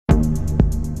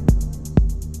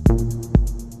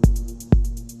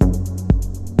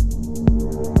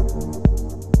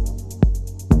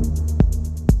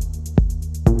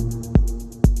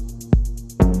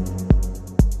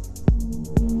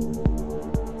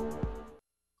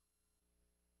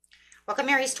Welcome,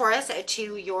 Aries, Taurus,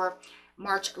 to your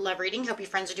March love reading. Hope your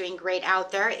friends are doing great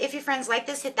out there. If your friends like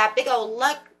this, hit that big old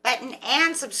like button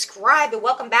and subscribe. And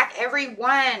welcome back,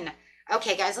 everyone.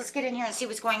 Okay, guys, let's get in here and see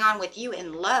what's going on with you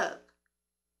in love.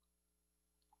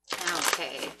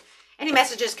 Okay. Any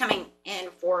messages coming in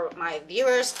for my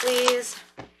viewers, please?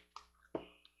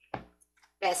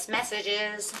 Best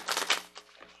messages.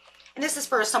 And this is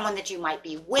for someone that you might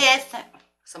be with,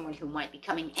 someone who might be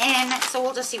coming in. So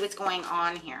we'll just see what's going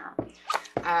on here.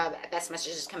 Best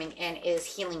messages coming in is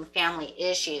healing family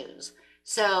issues.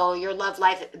 So your love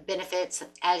life benefits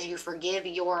as you forgive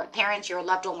your parents, your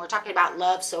loved one. We're talking about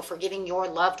love, so forgiving your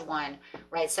loved one,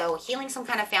 right? So healing some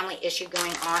kind of family issue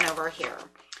going on over here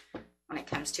when it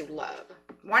comes to love.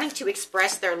 Wanting to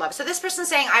express their love. So this person's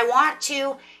saying, I want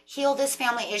to heal this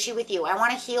family issue with you. I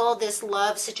want to heal this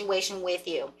love situation with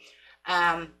you.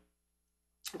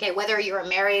 Okay, whether you're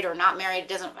married or not married,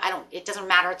 it doesn't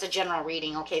matter. It's a general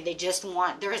reading. Okay, they just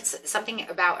want, there's something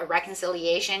about a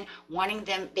reconciliation,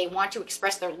 they want to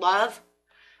express their love.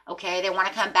 Okay, they want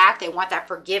to come back. They want that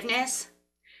forgiveness.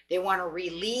 They want to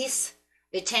release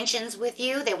the tensions with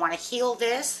you. They want to heal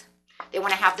this. They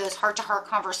want to have those heart-to-heart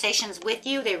conversations with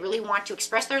you. They really want to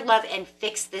express their love and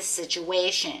fix this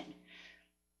situation.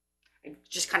 I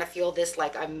just kind of feel this,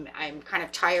 like I'm kind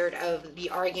of tired of the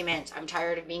argument. I'm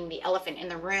tired of being the elephant in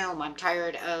the room. I'm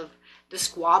tired of the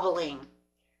squabbling.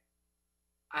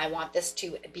 I want this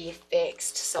to be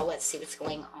fixed. So let's see what's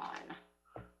going on.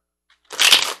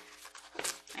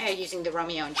 Using the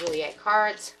Romeo and Juliet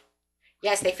cards.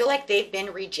 Yes, they feel like they've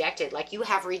been rejected, like you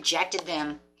have rejected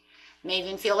them. May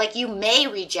even feel like you may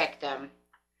reject them.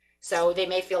 So they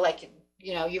may feel like,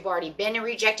 you've already been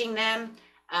rejecting them.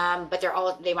 But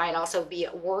they might also be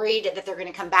worried that they're going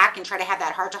to come back and try to have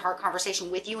that heart-to-heart conversation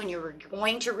with you, and you're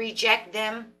going to reject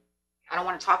them. I don't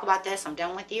want to talk about this. I'm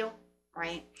done with you,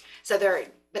 right? So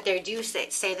they do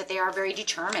say that they are very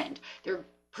determined. They're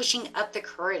pushing up the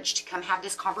courage to come have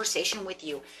this conversation with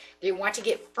you. They want to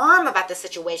get firm about the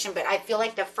situation, but I feel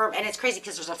like and it's crazy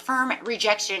because there's a firm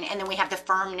rejection and then we have the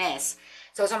firmness.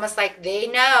 So it's almost like they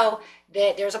know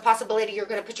that there's a possibility you're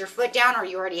going to put your foot down, or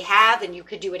you already have, and you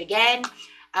could do it again.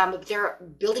 But they're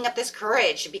building up this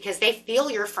courage because they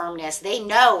feel your firmness. They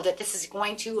know that this is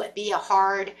going to be a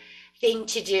hard thing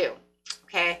to do.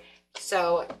 Okay.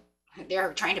 So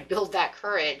they're trying to build that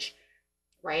courage,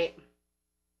 right?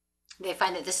 They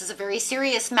find that this is a very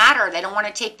serious matter. They don't want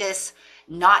to take this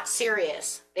not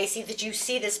serious. They see that you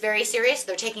see this very serious.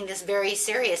 They're taking this very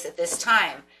serious at this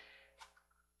time.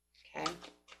 Okay.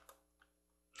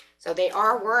 So they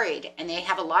are worried, and they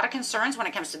have a lot of concerns when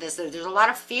it comes to this. There's a lot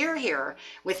of fear here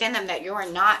within them that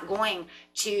you're not going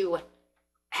to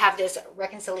have this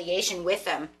reconciliation with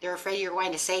them. They're afraid you're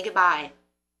going to say goodbye,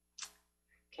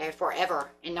 okay, forever,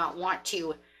 and not want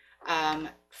to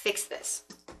fix this,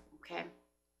 okay?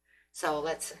 So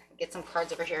let's get some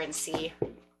cards over here and see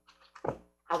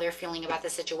how they're feeling about the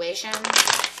situation.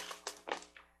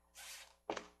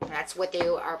 That's what they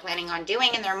are planning on doing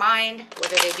in their mind.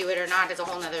 Whether they do it or not is a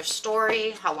whole nother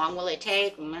story. How long will it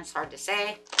take? It's hard to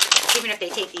say. Even if they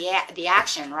take the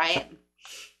action, right?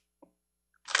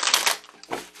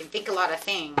 They think a lot of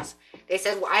things. They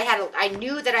said, well, I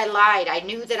knew that I lied. I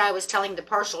knew that I was telling the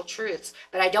partial truths,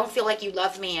 but I don't feel like you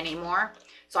love me anymore.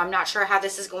 So I'm not sure how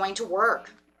this is going to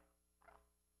work.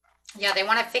 Yeah, they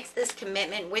want to fix this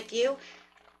commitment with you.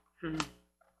 In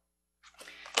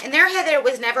their head, it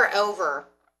was never over.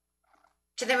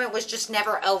 To them, it was just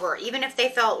never over. Even if they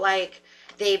felt like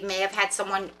they may have had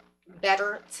someone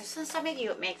better. So some of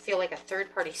you, it may feel like a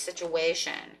third-party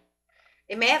situation.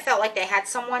 They may have felt like they had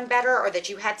someone better, or that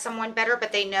you had someone better,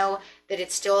 but they know that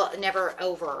it's still never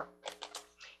over.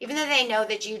 Even though they know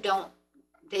that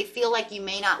they feel like you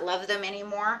may not love them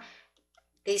anymore,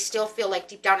 they still feel like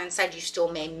deep down inside you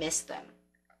still may miss them.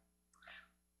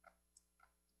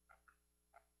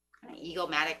 What kind of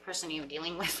egomatic person are you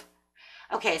dealing with?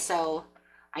 Okay, so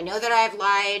I know that I've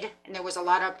lied, and there was a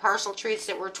lot of partial truths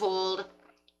that were told.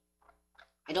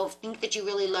 I don't think that you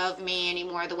really love me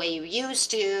anymore the way you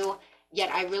used to,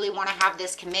 yet I really want to have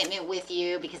this commitment with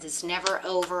you because it's never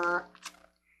over.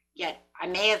 Yet I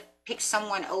may have picked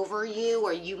someone over you,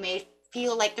 or you may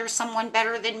feel like there's someone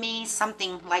better than me,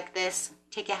 something like this.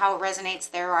 Take it how it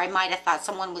resonates there. Or I might have thought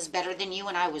someone was better than you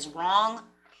and I was wrong.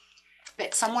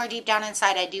 But somewhere deep down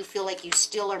inside, I do feel like you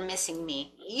still are missing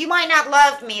me. You might not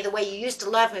love me the way you used to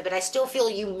love me, but I still feel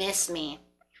you miss me.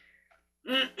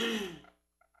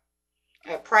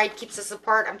 Pride keeps us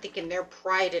apart. I'm thinking their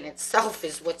pride in itself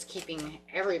is what's keeping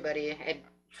everybody.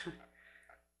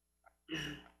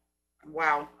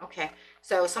 Wow. Okay.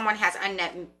 So someone has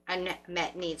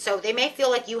unmet needs. So they may feel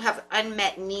like you have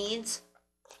unmet needs.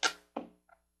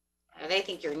 They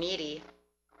think you're needy.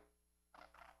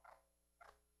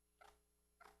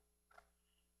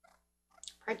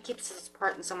 Pride keeps us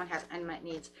apart and someone has unmet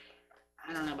needs.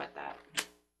 I don't know about that.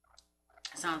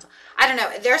 Sounds, I don't know.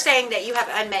 They're saying that you have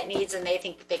unmet needs and they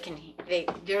think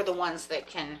that they're the ones that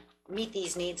can meet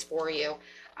these needs for you.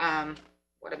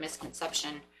 What a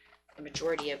misconception. The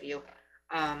majority of you.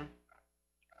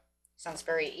 Sounds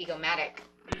very egomatic.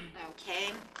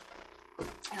 Okay.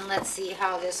 And let's see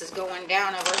how this is going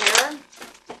down over here.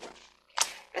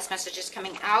 Best message is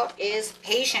coming out is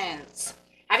patience.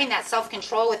 Having that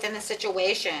self-control within the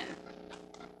situation.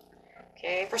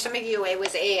 Okay, for some of you, it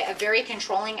was a very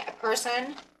controlling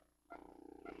person.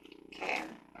 Okay.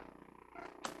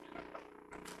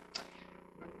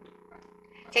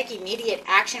 Take immediate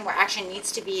action where action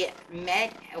needs to be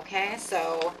met. Okay,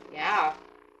 so, yeah.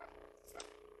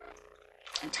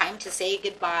 And time to say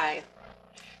goodbye.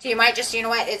 So you might just, you know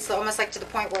what, it's almost like to the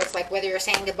point where it's like whether you're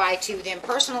saying goodbye to them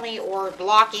personally or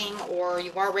blocking, or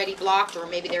you've already blocked, or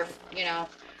maybe they're, you know,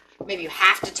 maybe you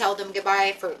have to tell them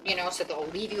goodbye for, you know, so they'll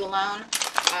leave you alone.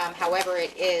 However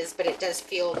it is, but it does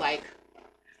feel like,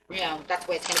 you know, that's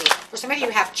the way it's going to be. For some of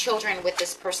you have children with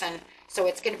this person, so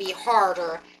it's going to be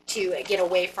harder to get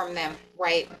away from them,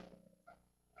 right?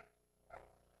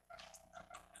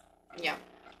 Yeah.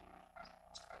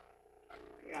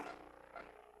 Yeah.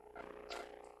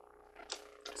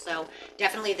 So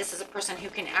definitely this is a person who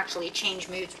can actually change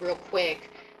moods real quick.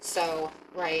 So,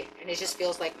 right, and it just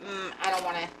feels like, I don't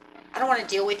want to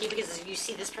deal with you, because you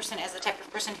see this person as the type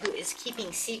of person who is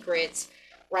keeping secrets,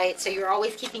 right? So you're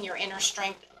always keeping your inner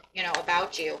strength, you know,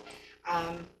 about you.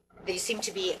 They seem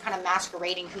to be kind of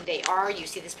masquerading who they are. You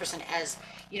see this person as,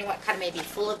 you know what, kind of maybe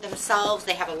full of themselves.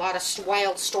 They have a lot of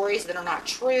wild stories that are not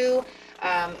true.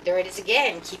 There it is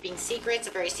again, keeping secrets,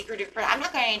 a very secretive person. I'm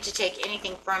not going to take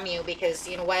anything from you, because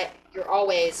you know what, you're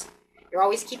always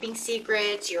keeping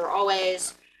secrets. You're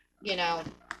always, you know,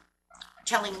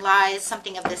 telling lies,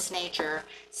 something of this nature.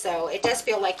 So it does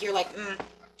feel like you're like,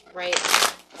 right?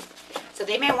 So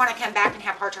they may want to come back and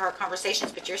have heart-to-heart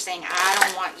conversations, but you're saying, I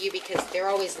don't want you, because they're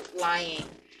always lying,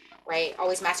 right?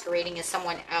 Always masquerading as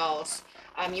someone else.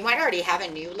 You might already have a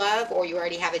new love, or you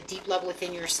already have a deep love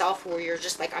within yourself where you're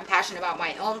just like, I'm passionate about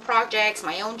my own projects,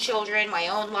 my own children, my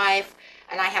own life,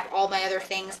 and I have all my other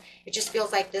things. It just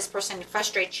feels like this person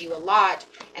frustrates you a lot,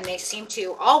 and they seem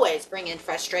to always bring in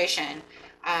frustration.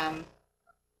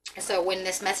 So when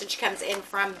this message comes in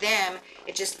from them,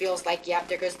 it just feels like, yep,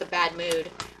 there goes the bad mood,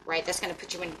 right? That's going to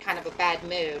put you in kind of a bad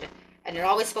mood. And it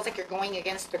always feels like you're going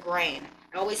against the grain.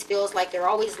 It always feels like they're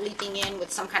always leaping in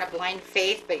with some kind of blind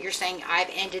faith, but you're saying, I've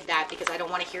ended that because I don't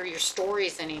want to hear your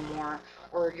stories anymore,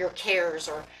 or your cares,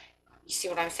 or you see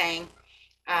what I'm saying?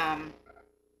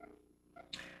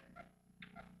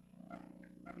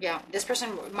 Yeah, this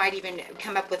person might even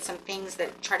come up with some things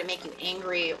that try to make you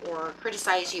angry or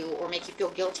criticize you or make you feel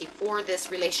guilty for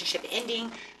this relationship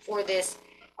ending, for this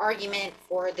argument,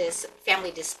 for this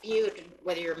family dispute,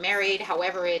 whether you're married,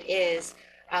 however it is.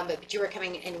 But you are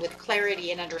coming in with clarity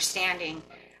and understanding.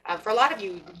 For a lot of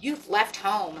you, you've left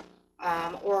home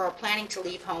or are planning to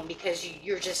leave home because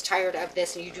you're just tired of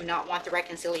this and you do not want the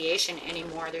reconciliation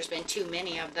anymore. There's been too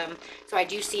many of them. So I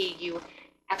do see you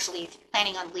actually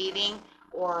planning on leaving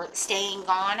or staying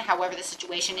gone, however the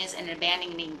situation is, and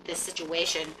abandoning this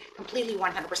situation, completely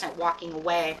 100% walking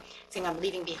away, saying, I'm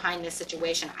leaving behind this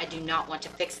situation. I do not want to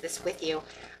fix this with you.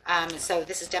 So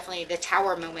this is definitely the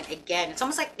tower moment again. It's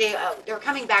almost like they're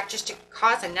coming back just to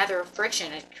cause another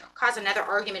friction, cause another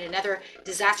argument, another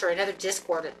disaster, another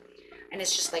discord. And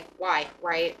it's just like, why,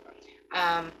 right?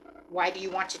 Why do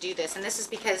you want to do this? And this is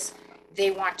because they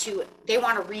want to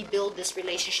rebuild this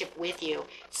relationship with you.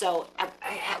 So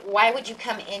why would you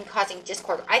come in causing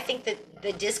discord? I think that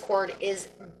the discord is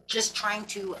just trying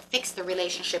to fix the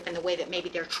relationship in the way that maybe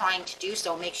they're trying to do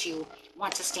so, makes you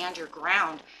want to stand your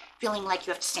ground, feeling like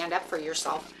you have to stand up for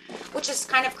yourself, which is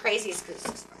kind of crazy.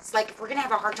 It's like, if we're going to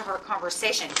have a heart-to-heart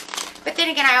conversation. But then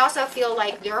again, I also feel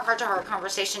like their heart-to-heart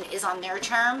conversation is on their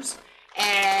terms,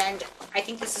 and I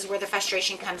think this is where the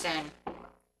frustration comes in,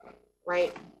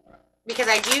 right? Because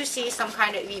I do see some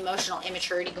kind of emotional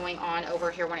immaturity going on over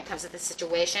here when it comes to this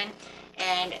situation.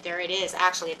 And there it is,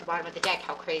 actually, at the bottom of the deck.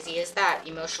 How crazy is that?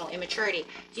 Emotional immaturity.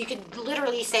 So you could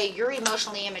literally say, you're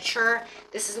emotionally immature.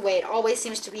 This is the way it always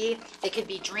seems to be. They could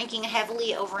be drinking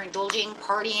heavily, overindulging,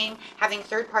 partying, having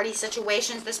third-party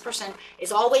situations. This person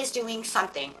is always doing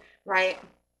something, right?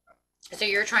 So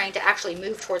you're trying to actually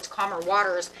move towards calmer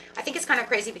waters. I think it's kind of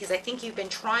crazy because I think you've been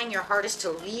trying your hardest to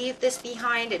leave this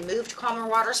behind and move to calmer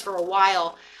waters for a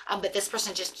while. But this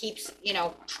person just keeps,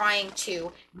 trying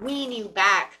to wean you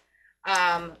back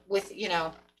with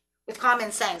with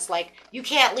common sense, like you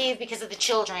can't leave because of the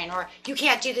children, or you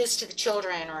can't do this to the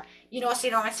children, or so you know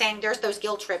what I'm saying? There's those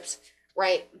guilt trips,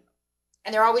 right?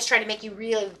 And they're always trying to make you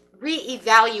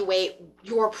reevaluate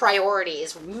your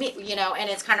priorities, and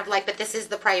it's kind of like, but this is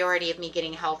the priority of me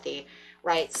getting healthy,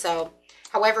 right? So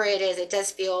however it is, it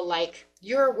does feel like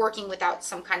you're working without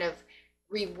some kind of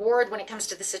reward when it comes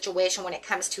to the situation, when it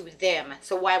comes to them.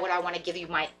 So why would I want to give you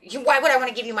my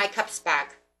cups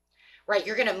back? Right?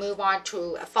 You're going to move on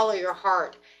to follow your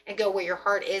heart and go where your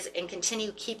heart is and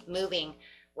keep moving,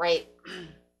 right?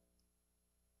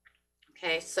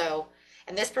 Okay, so,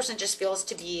 and this person just feels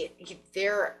to be,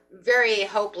 they're very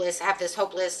hopeless, have this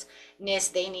hopelessness.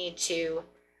 They need to,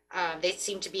 they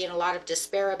seem to be in a lot of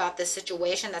despair about this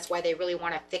situation. That's why they really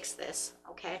want to fix this,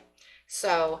 okay?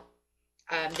 So,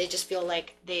 they just feel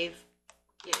like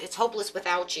it's hopeless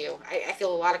without you. I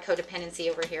feel a lot of codependency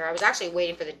over here. I was actually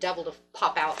waiting for the devil to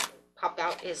pop out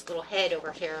his little head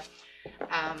over here.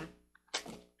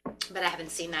 But I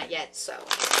haven't seen that yet, so.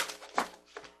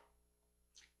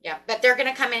 Yeah, but they're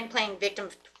going to come in playing victim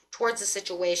towards the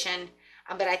situation.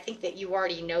 But I think that you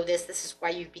already know this. This is why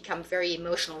you've become very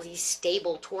emotionally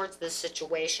stable towards this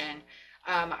situation.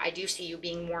 I do see you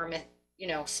being more,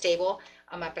 stable.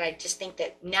 But I just think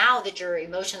that now that your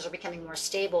emotions are becoming more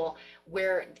stable,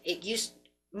 where it used,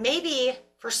 maybe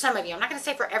for some of you, I'm not going to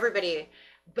say for everybody,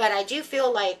 but I do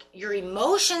feel like your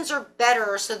emotions are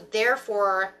better. So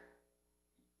therefore,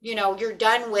 you're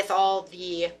done with all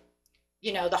the,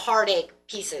 the heartache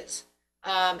pieces.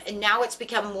 And now it's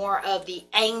become more of the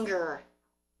anger,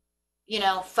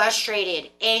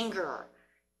 frustrated anger.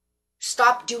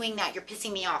 Stop doing that. You're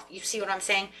pissing me off. You see what I'm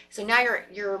saying? So now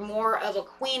you're more of a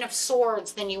Queen of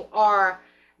Swords than you are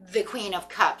the Queen of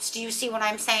Cups. Do you see what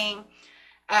I'm saying?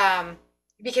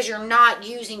 Because you're not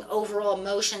using overall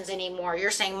emotions anymore. You're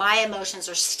saying my emotions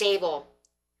are stable,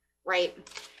 right?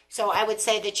 So I would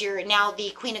say that you're now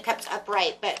the Queen of Cups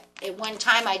upright. But at one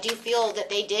time, I do feel that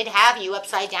they did have you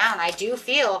upside down. I do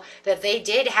feel that they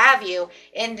did have you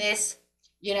in this,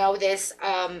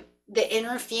 the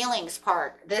inner feelings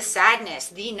part, the sadness,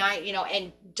 the night,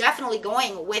 and definitely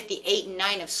going with the 8 and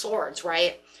 9 of Swords,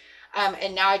 right?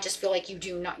 And now I just feel like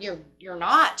you're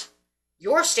not.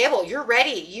 You're stable. You're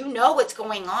ready. You know what's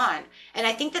going on. And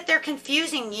I think that they're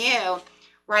confusing you,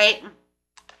 right?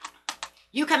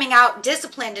 You coming out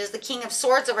disciplined as the King of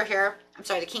Swords over here. I'm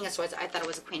sorry, the King of Swords. I thought it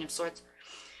was the Queen of Swords.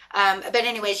 But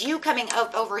anyways, you coming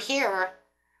up over here,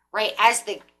 right, as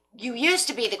you used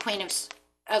to be the Queen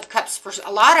of Cups for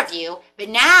a lot of you, but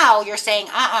now you're saying,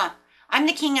 I'm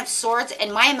the King of Swords,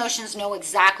 and my emotions know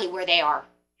exactly where they are.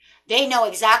 They know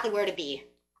exactly where to be,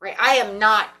 right? I am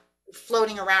not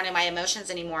floating around in my emotions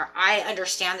anymore. I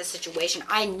understand the situation.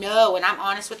 I know, and I'm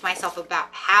honest with myself about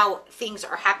how things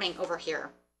are happening over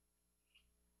here,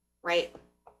 right?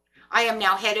 I am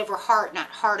now head over heart, not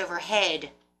heart over head,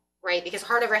 right? Because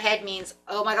heart over head means,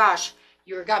 oh my gosh,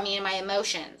 you got me in my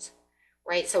emotions,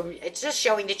 right? So it's just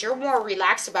showing that you're more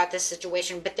relaxed about this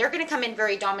situation, but they're going to come in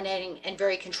very dominating and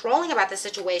very controlling about the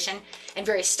situation and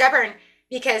very stubborn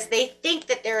because they think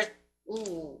that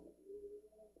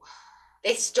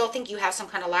they still think you have some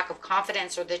kind of lack of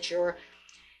confidence, or that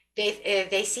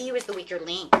they see you as the weaker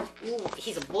link. Ooh,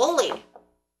 he's a bully.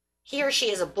 He or she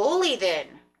is a bully then.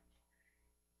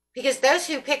 Because those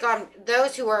who pick on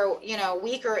those who are,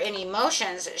 weaker in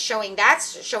emotions, showing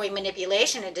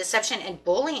manipulation and deception and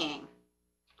bullying.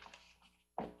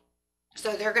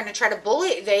 So they're going to try to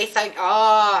bully. They think,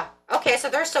 okay, so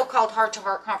their so-called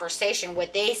heart-to-heart conversation,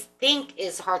 what they think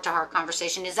is heart-to-heart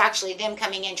conversation, is actually them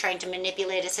coming in trying to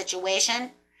manipulate a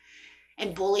situation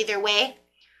and bully their way.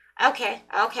 Okay,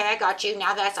 I got you.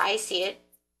 Now I see it.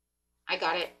 I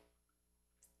got it.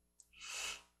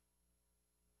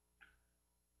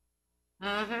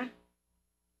 Mm-hmm.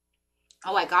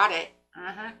 Oh, I got it.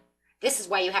 Uh-huh. This is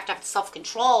why you have to have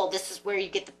self-control. This is where you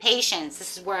get the patience.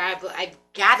 This is where I've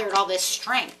gathered all this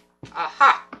strength.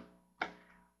 Aha.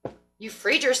 You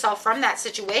freed yourself from that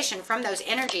situation, from those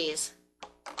energies.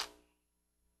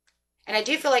 And I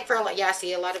do feel like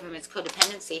see, a lot of them is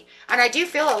codependency. And I do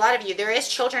feel a lot of you, there is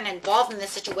children involved in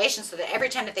this situation, so that every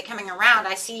time that they're coming around,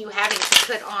 I see you having to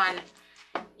put on,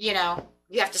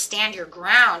 you have to stand your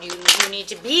ground. You need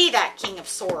to be that King of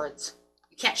Swords.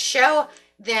 You can't show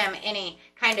them any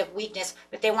kind of weakness,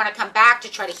 but they want to come back to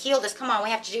try to heal this. Come on, we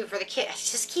have to do it for the kids. I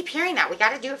just keep hearing that. We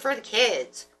got to do it for the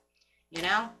kids.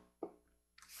 I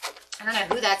don't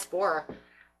know who that's for.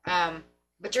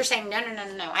 But you're saying,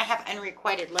 no. I have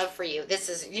unrequited love for you. This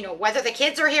is, whether the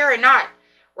kids are here or not,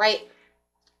 right?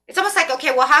 It's almost like,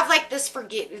 okay, we'll have like this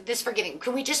forgiving.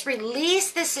 Can we just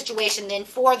release this situation then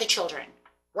for the children,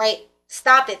 right?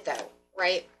 Stop it though,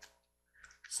 right?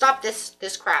 Stop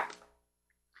this crap.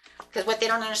 Because what they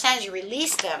don't understand is you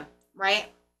release them, right?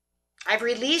 I've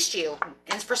released you.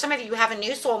 And for some of you, you have a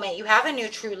new soulmate. You have a new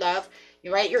true love.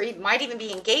 Right? You might even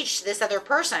be engaged to this other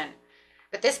person.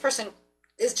 But this person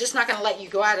is just not going to let you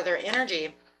go out of their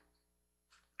energy.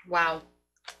 Wow.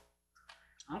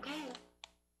 Okay.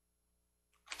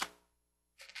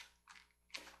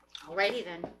 Alrighty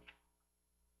then.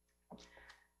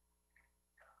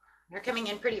 They're coming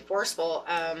in pretty forceful.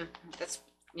 That's,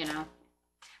 you know,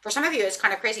 for some of you, it's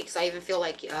kind of crazy because I even feel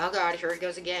like, oh God, here it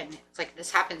goes again. It's like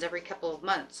this happens every couple of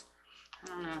months. I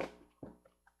don't know.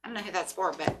 I don't know who that's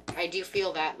for, but I do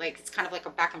feel that like it's kind of like a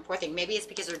back and forth thing. Maybe it's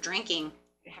because they're drinking.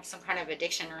 They have some kind of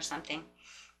addiction or something.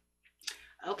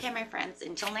 Okay, my friends.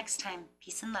 Until next time.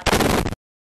 Peace and love.